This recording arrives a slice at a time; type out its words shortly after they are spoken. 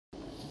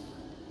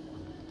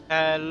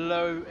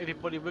Hello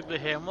everybody, Wiggler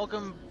here and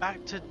welcome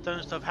back to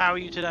Don't Starve. How are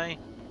you today?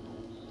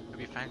 Hope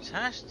you're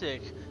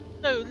fantastic.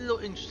 No, little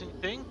interesting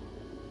thing.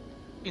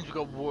 Means we've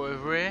got war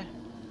over here.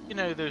 You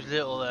know those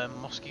little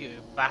mosquito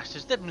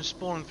bastards, they've been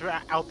spawning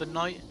throughout the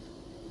night.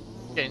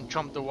 Getting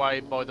chomped away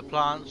by the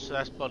plants, so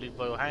that's bloody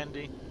well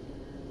handy.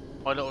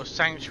 My little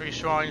sanctuary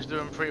shrine's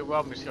doing pretty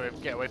well. I'm just gonna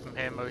get away from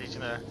him or he's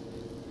gonna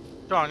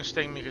try and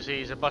sting me because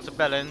he's a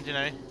butterbellend, you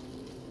know.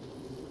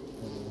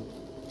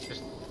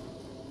 Just,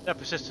 they're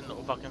persistent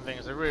little fucking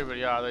things, they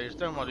really are. They just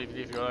don't want to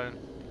leave you alone.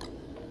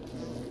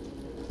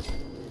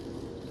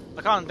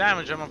 I can't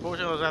damage them,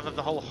 unfortunately. I have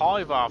the whole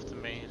hive after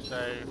me.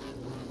 So,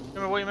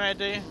 remember what you may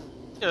do?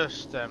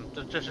 Just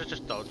dodge.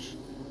 Just dodge.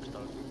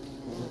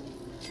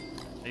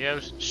 There he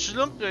goes.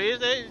 Slump. There he is.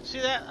 There. See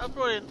that? Oh,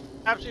 brilliant.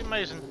 Absolutely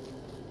amazing.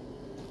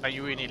 Oh,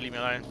 you really need to leave me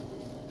alone.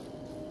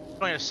 I'm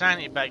trying to get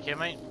sanity back here,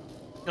 mate.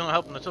 You're not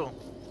helping at all.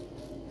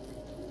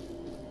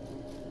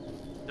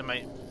 Then,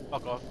 mate,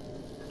 fuck off.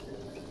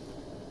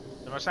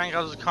 So my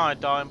sandcastle's kind of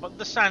dying, but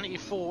the sanity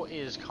 4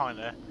 is kind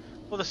of,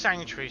 well, the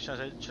sanctuary, should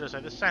I say,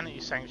 the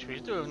sanity sanctuary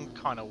is doing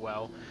kind of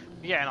well.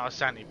 We're getting our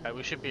sanity back.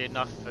 We should be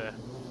enough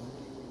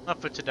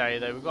for today,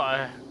 though. We've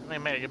got to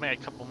make a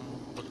couple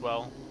more as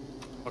well.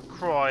 We're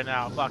crying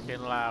out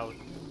fucking loud.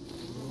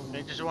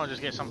 You just want to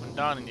just get something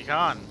done, and you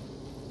can't.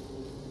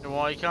 You know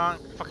why you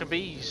can't? Fucking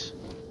bees.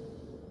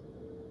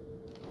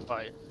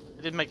 Right,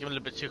 I did make him a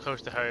little bit too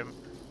close to home.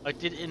 I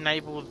did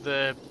enable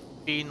the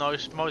Be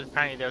Nice mod.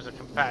 Apparently there was a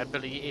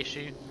compatibility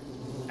issue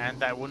and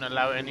that wouldn't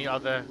allow any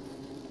other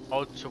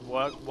mod to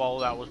work while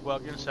that was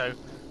working, so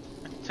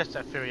I can test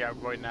that theory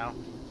out right now.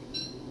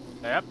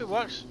 Yep, it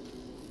works.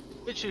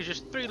 Literally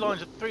just three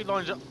lines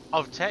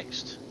of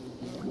text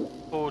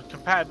called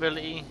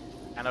compatibility,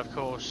 and of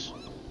course,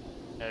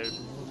 you know,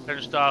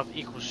 Don't Starve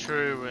equals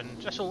true, and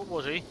that's all it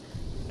was, eh?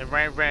 And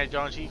Rain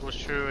Giants equals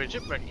true, and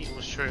Shipwreck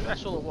equals true.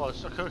 That's all it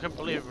was. I couldn't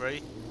believe it,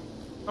 really.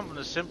 Something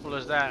as simple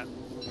as that.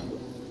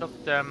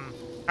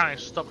 Apparently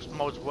stops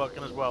mods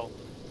working as well.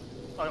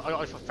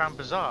 I found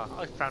bizarre.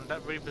 I found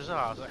that really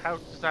bizarre. I was like, how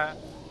does that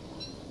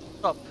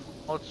stop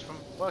mods from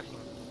working?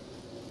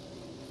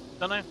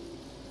 Don't know.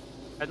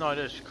 I had no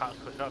idea. Just cut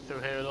through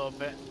here a little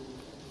bit.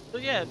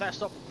 But yeah, that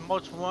stopped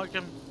mods from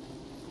working.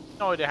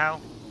 No idea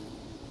how.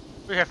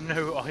 We have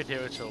no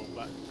idea at all.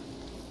 But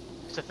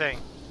it's the thing.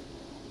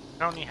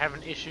 Currently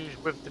having issues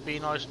with the Be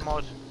Nice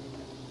mod.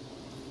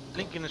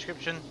 Link in the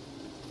description,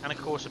 and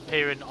of course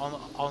appearing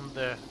on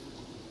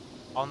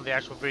the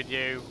actual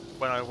video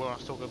when I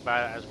was talking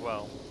about it as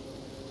well.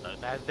 So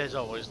there's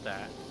always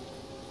that.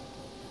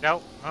 Look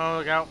out! Oh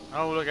look out!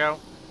 Oh look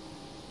out!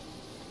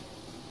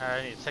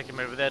 I need to take him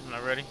over there, don't I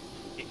really?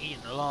 Get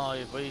eaten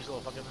alive by these little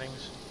fucking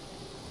things.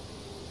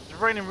 It's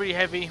raining really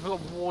heavy, we've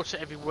got water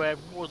everywhere,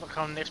 water's not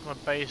coming next to my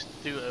base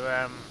due to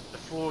the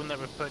flooring that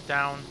we put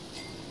down.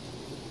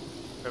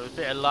 So with a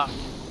bit of luck,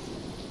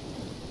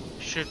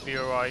 it should be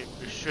alright,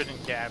 we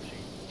shouldn't get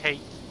absolutely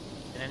caked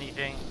in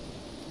anything.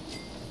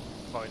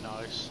 Quite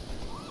nice.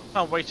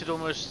 I waited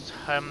almost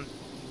a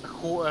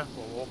quarter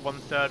or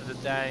 1/3 of the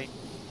day.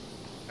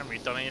 Haven't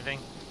really done anything.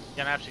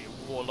 Getting absolutely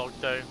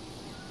waterlogged though.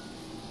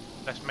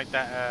 Let's make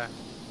that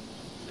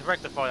let's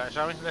rectify that,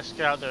 shall we? Let's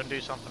get out there and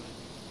do something.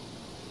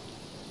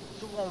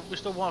 We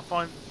still want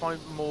to find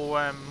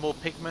more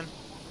pigmen.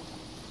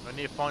 We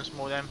need to find some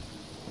more of them.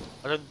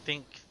 I don't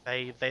think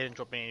they didn't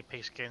drop me any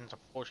pig skins.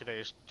 Unfortunately,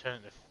 they just turn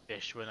into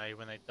fish when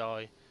they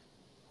die.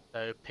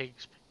 So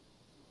pigs.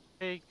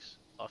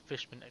 A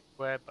fisherman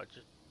everywhere, but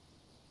just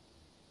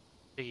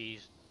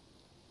piggies.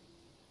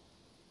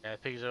 Yeah,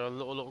 pigs are a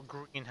little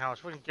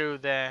greenhouse. We can go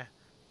there,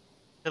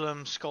 kill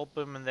them, sculpt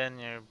them, and then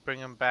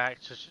bring them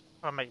back. Just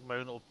try to make my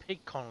own little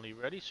pig colony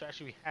ready. So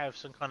actually, we have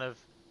some kind of.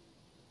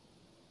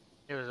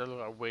 Here's a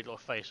little weird little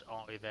face,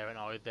 eye there and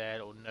eye there,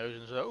 little nose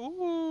and so.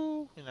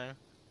 Ooh, you know.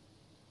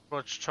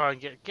 We'll just try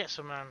and get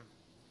some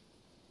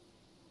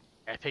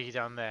piggy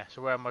down there.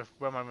 So where am I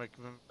in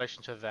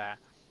relation to that?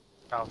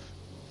 South.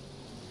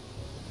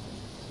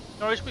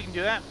 No worries, we can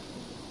do that.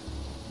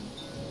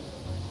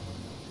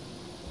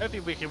 Hopefully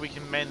we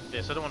can mend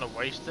this. I don't want to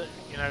waste it.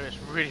 You know, it's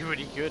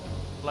really good.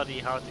 Bloody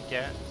hard to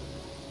get.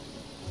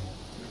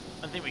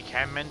 I think we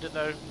can mend it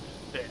though.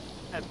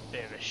 A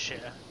bit of a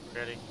shitter,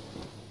 really.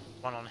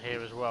 One on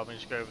here as well. Let me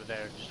just go over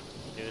there and just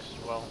do this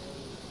as well.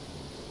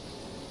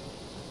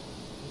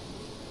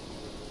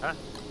 Huh?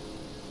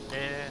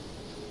 Yeah.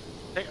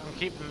 I'm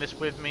keeping this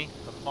with me.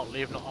 I'm not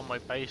leaving it on my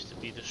base to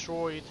be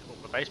destroyed. Or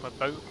my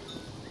boat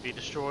to be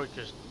destroyed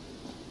because.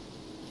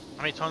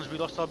 How many times have we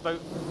lost our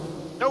boat?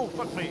 No,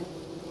 fuck me!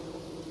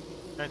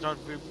 How many times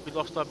have we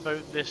lost our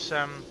boat this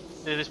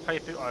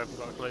playthrough? I haven't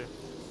got a clue.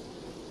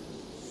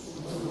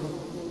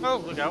 Oh,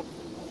 look out!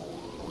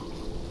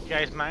 You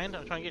guys mind?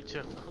 I'm trying to get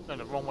to. I'm going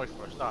the wrong way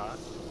for a start.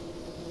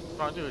 What I'm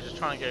trying to do is just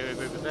trying to get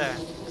over there.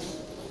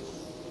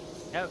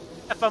 Yeah,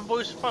 have fun,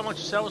 boys. Find amongst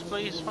yourselves,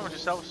 please. Find amongst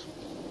yourselves.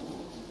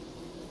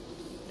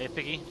 Hey,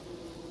 piggy.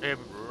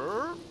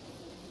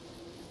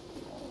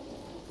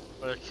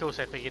 Well, kill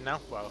say piggy now.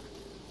 Well.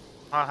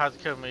 I had to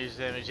kill him. He's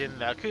in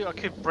there. I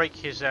could break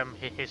his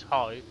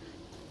hide,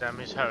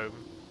 his home.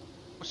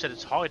 I said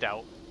it's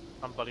hideout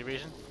for some bloody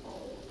reason.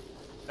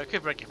 I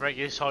could break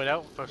his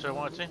hideout if I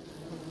wanted to.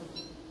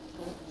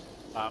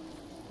 But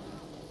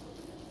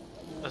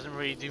doesn't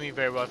really do me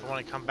very well if I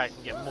want to come back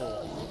and get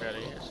more,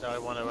 really. So I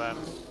want to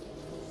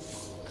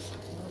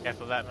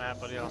careful of that, man,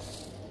 bloody hell.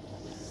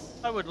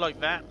 I would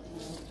like that.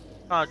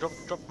 Oh,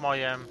 drop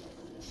my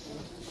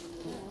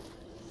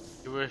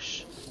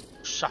Jewish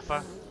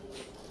suffer.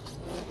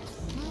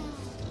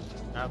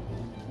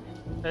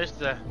 There's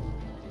the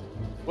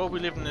world we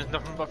live in. There's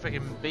nothing but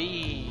freaking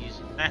bees,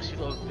 nasty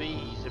little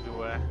bees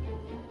everywhere.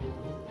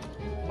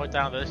 Right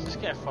down there. Let's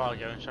get a fire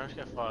going, shall we? Let's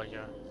get a fire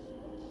going.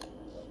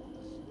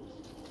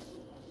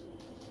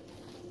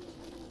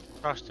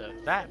 Trust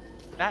it. That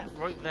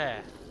right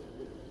there.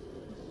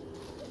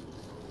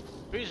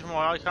 Reason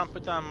why I can't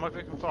put down my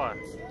freaking fire.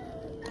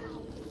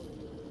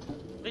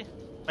 See?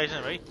 Isn't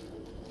it, me?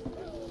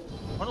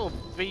 One little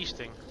bee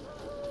sting.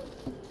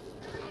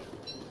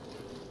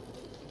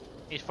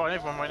 He's fighting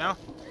everyone right now.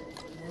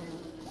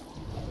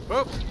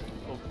 Whoop!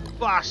 Oh,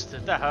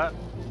 bastard, that hurt.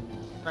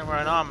 Don't wear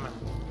an armor.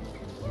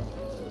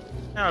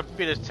 Now a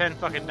bit of 10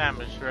 fucking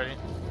damage, really.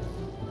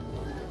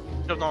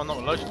 I'm not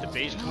allergic to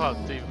bees,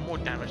 God, do even more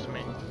damage to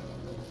me.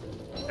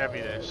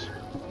 Heavy this.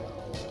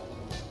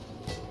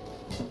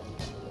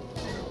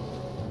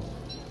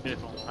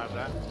 Beautiful, have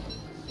that.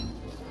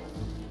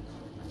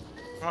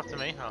 Come after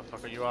me? Oh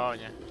fucker, you are,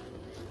 aren't you?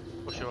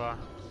 Of course you are.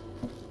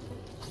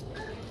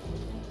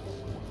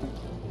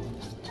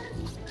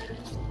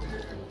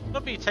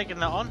 Not be taking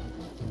that on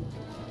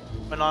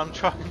when I'm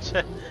trying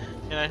to,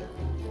 you know.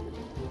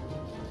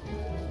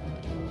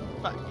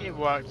 But it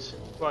worked.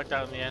 Worked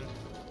out in the end.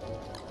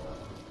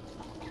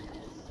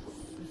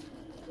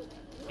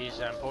 He's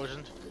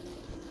poisoned.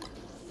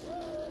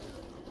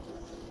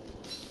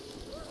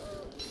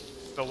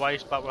 Got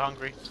waste, but we're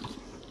hungry.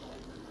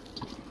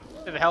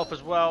 Bit of help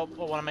as well. I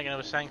want to make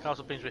another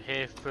sandcastle, means we're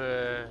here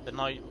for the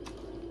night.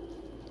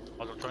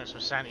 I've got to try and get some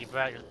sanity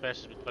back as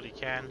best as we bloody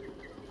can.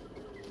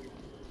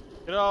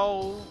 Good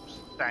old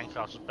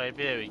sandcastles,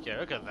 baby. There we go.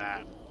 Look at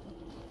that.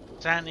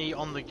 Sanity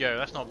on the go.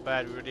 That's not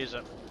bad, really, is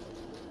it?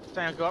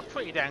 Sanity will go up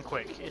pretty damn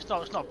quick. It's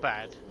not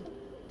bad.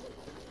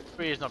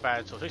 3 is not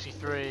bad at all.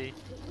 63,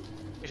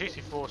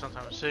 64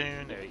 sometime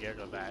soon. There we go.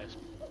 Look at that.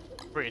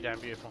 It's pretty damn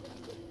beautiful.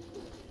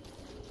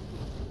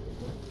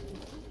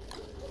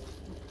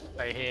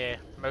 Stay here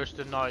most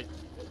of the night.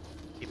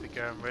 Keep it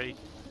going, really.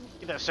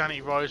 Get that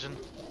sanity rising.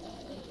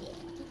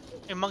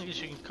 Hey, monkeys,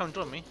 you can come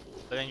join me,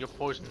 but then you're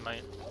poisoned,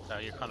 mate. So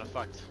you're kind of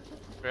fucked,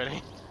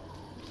 really.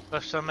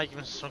 First I'm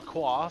making some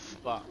quaff,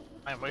 but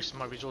I ain't wasting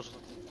my resources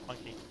on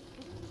monkey.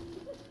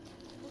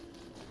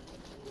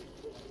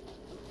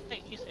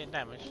 Hey, he's taking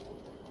damage.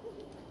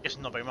 Guess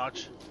not very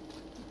much.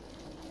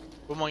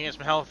 Wouldn't want to get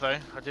some health though.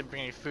 I didn't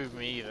bring any food with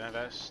me either.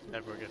 That's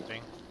never a good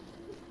thing.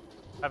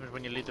 What happens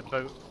when you leave the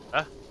boat?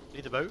 Huh?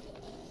 Leave the boat?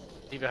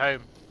 Leave it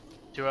home.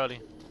 Too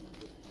early.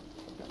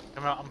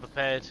 Come out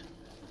unprepared.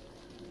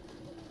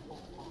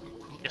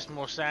 Get some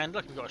more sand.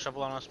 Look, we've got a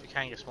shovel on us. We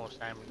can get some more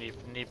sand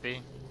if need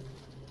be.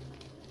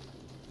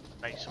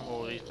 Make some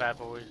more of these bad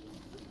boys.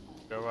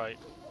 Go right.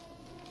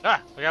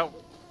 Ah! Look out!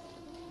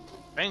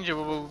 Danger,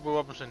 Will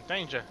Robinson.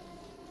 Danger!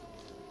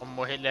 One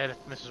more hit left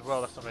from this as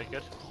well. That's not very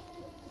good.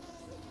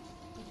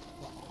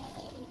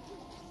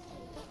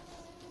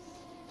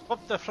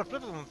 What the flip?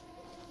 At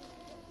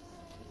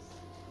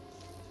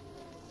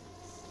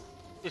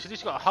least you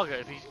got to hug it.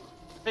 If you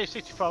stay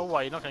 60 far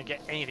away, you're not going to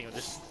get anything with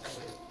this.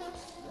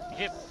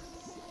 Yep.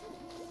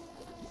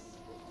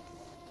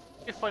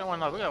 You're fighting one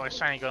another. Look at my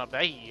sandy going up to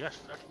 80. That's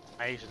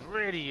amazing.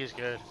 Really is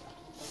good.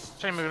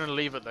 Shame we're going to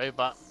leave it though,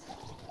 but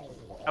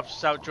helps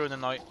us out during the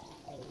night.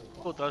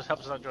 All it does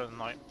helps us out during the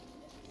night.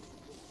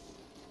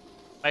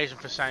 Amazing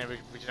for sandy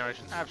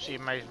regeneration.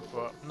 Absolutely amazing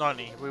for it.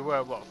 90. We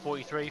were what,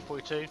 43,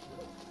 42.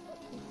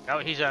 Oh,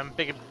 he's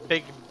big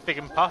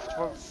and puffed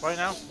right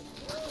now.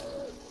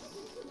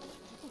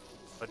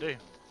 I do.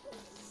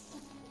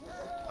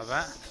 Like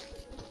that.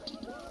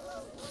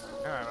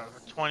 Alright,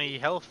 20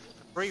 health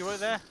for free right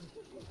there.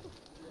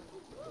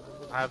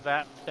 I have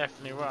that,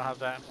 definitely will have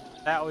that.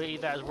 That will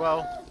eat that as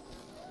well.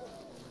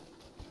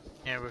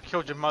 Yeah, we've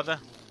killed your mother.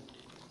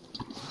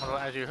 What do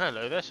I do?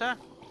 Hello there, sir.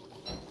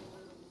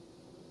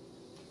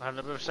 I have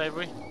a bit of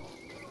savoury. What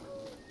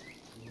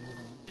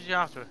did you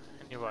after?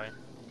 Anyway.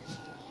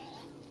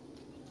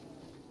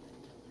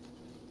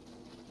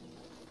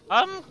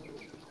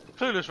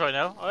 Clueless right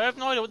now. I have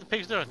no idea what the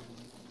pig's doing.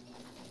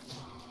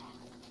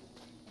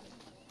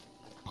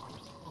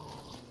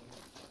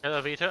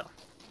 Hello, Vita.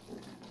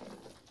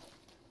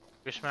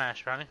 We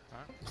smash, apparently.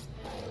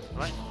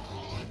 Alright.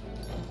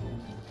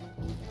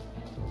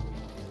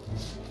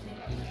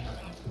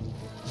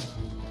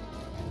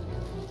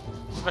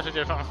 Best I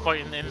do if I'm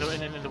fighting in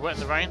the wet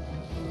and the rain.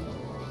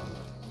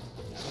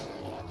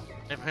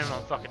 If him,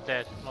 I'm fucking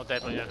dead. I'm not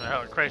dead, but you're gonna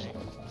hurt crazy.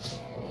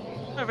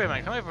 Come over here,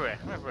 mate. Come over here.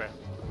 Come over here.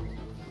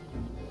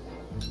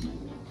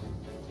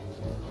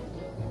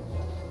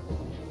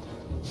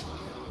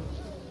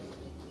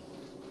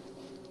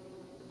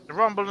 The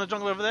rumble in the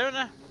jungle over there, isn't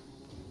there?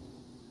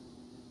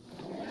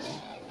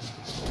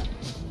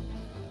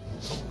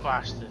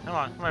 bastard. Come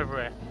on, come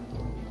over here.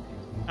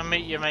 I'll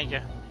meet you,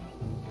 maker.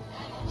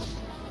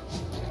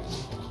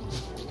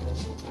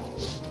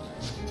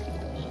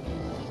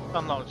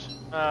 Unlocked.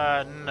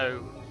 No.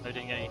 No,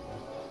 didn't get any.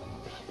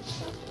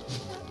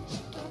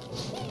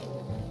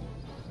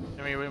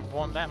 I mean, we didn't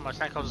want that. My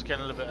snack was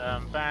getting a little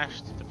bit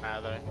bashed. Doesn't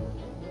matter though.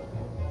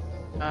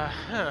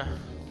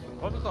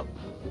 What have we got?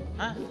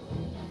 Huh?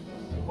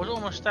 What's all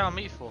my stale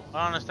meat for?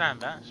 I don't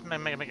understand that. Just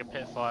make a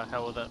pit fire.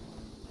 Hell with it.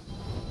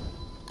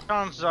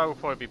 Chances are we'll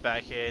probably be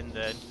back here in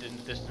the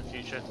distant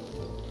future.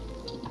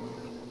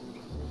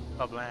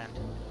 Stop land.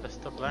 Let's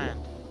stop land.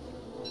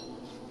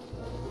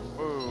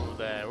 Whoa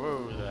there,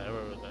 whoa there,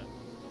 whoa there.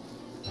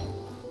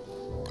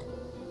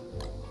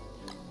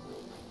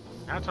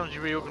 How many times do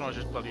you reorganise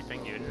this bloody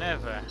thing? You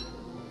never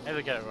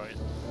get it right.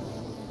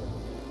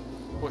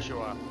 Push you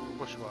up,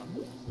 push you up.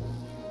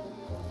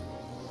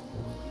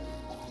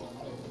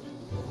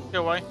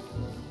 Go away.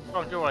 Come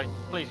on, go away.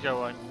 Please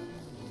go away.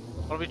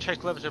 I'll be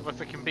chased levels by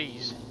freaking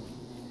bees.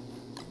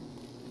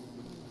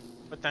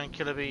 Put down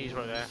killer bees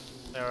right there.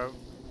 They're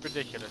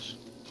ridiculous.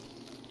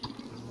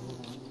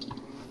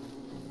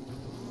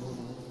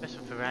 That's a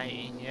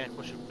variety. Yeah, of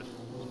course you would.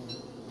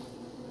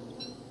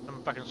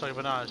 I'm back inside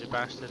bananas, you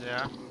bastard,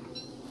 yeah?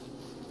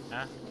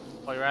 Yeah?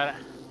 While you're at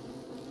it.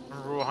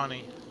 And raw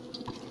honey.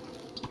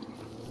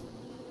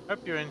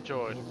 Hope you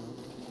enjoyed.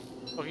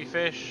 Foggy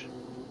fish.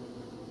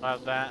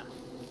 Like that.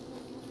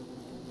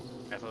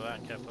 Careful of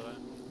that, careful of that.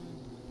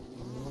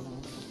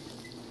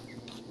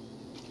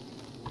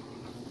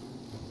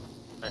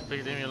 Right,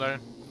 please leave me alone.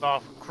 Oh,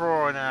 for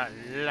crying out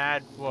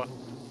loud, what?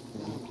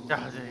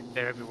 God,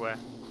 they're everywhere.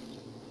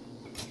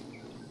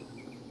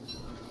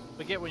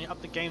 Forget when you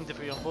up the game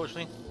difficulty,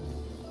 unfortunately.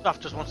 Stuff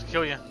just wants to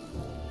kill you.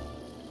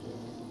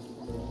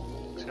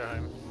 Let's go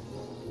home.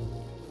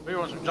 We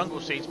want some jungle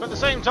seeds, but at the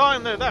same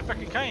time, they're that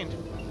freaking caned.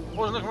 I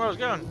wasn't looking where I was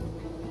going.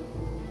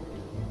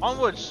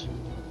 Onwards!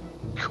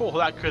 Cool,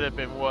 that could have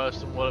been worse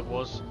than what it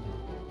was.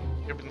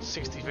 It could have been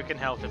 60 freaking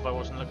health if I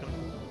wasn't looking.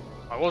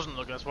 I wasn't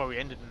looking, that's why we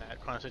ended in that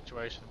kind of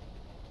situation.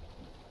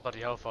 Bloody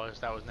hellfires,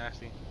 that was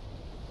nasty.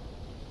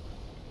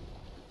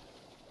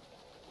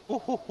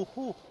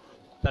 Ooh.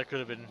 That could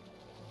have been.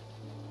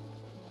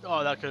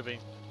 Oh, that could have been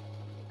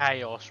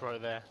chaos right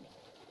there.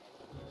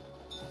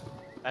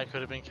 That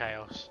could have been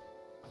chaos.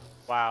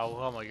 Wow,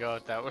 oh my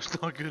god, that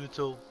was not good at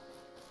all.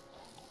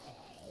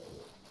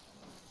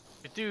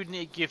 We do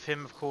need to give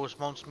him, of course,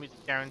 monster meat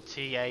to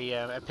guarantee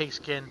a pig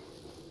skin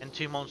and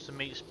 2 monster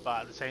meats,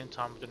 but at the same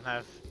time, we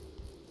don't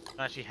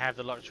actually have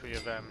the luxury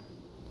of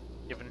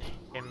giving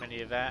him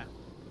any of that.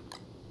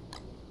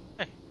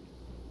 Hey,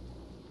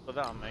 what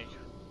that'll make.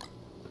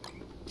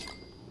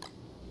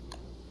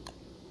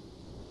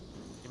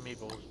 Give me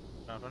balls,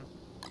 nothing.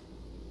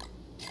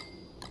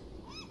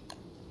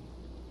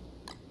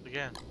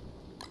 Again.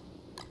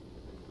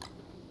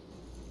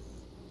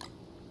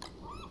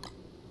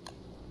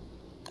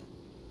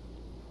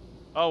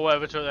 Oh,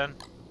 whatever to it then.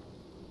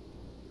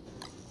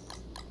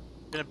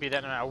 You're gonna be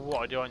that no matter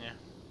what I do, aren't you?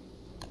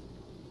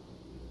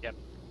 Yep.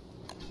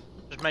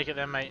 Just make it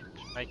then, mate.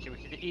 Just make it. We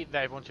can eat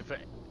that if we want to for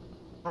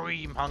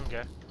extreme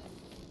hunger.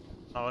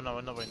 Oh, no,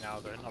 not right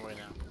now, though. Not right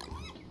now.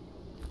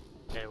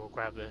 Okay, we'll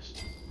grab this.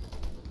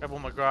 Grab all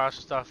my grass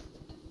and stuff.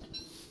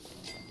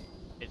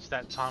 It's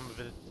that time of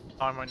the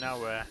time right now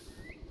where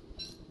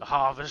the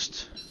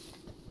harvest.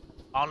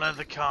 Honor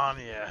the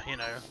carnier, you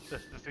know, the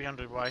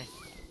 300 way.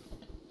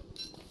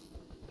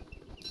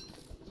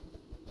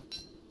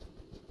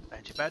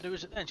 Ain't too bad though,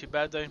 is it? Ain't too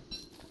bad though.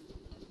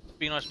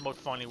 Be Nice mod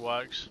finally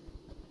works.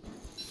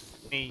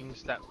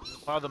 Means that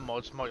other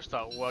mods might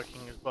start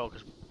working as well,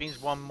 because means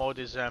one mod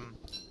is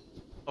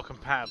not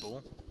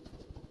compatible.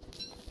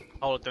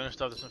 Oh, don't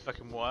stuff doesn't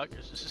fucking work.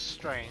 It's just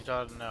strange.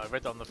 I don't know. I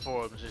read that on the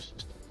forums. It's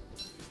just,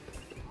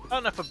 I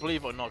don't know if I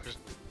believe it or not, because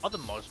other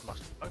mods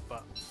must work,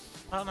 but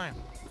I don't know.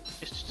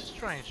 It's just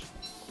strange.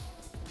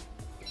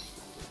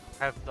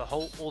 Have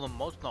all the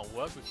mods not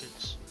work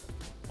because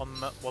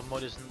one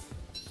mod isn't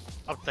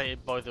updated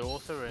by the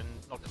author and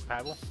not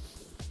compatible.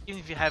 Even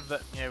if you have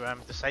it,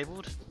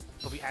 disabled,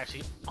 it'll be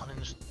actually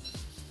uninstalled.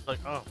 Like,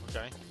 oh,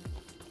 okay.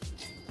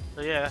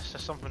 So yeah, that's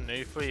just something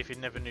new for you if you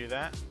never knew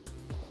that.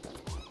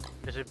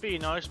 There's a Be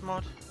Nice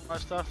mod,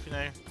 that stuff, you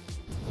know.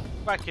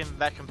 Back in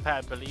that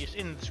compatibility, it's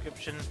in the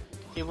description.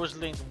 It was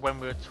linked when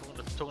we were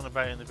talking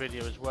about it in the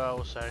video as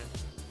well, so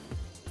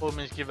all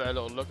means give it a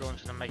little look. I'm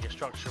just going to make a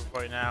structure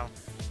right now,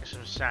 get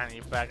some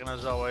sanity back, and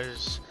as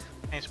always,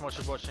 thanks so much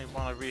for watching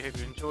everyone. I really hope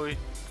you enjoyed.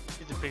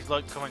 Please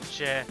like, comment,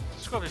 share,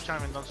 subscribe to the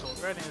channel if you've done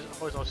so already. As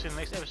always, I'll see you in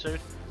the next episode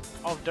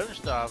of Don't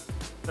Starve.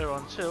 So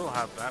until,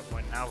 have that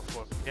point now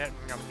before I forget,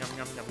 yum yum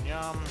yum yum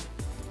yum.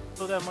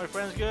 Till then, my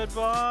friends,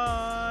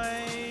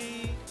 goodbye.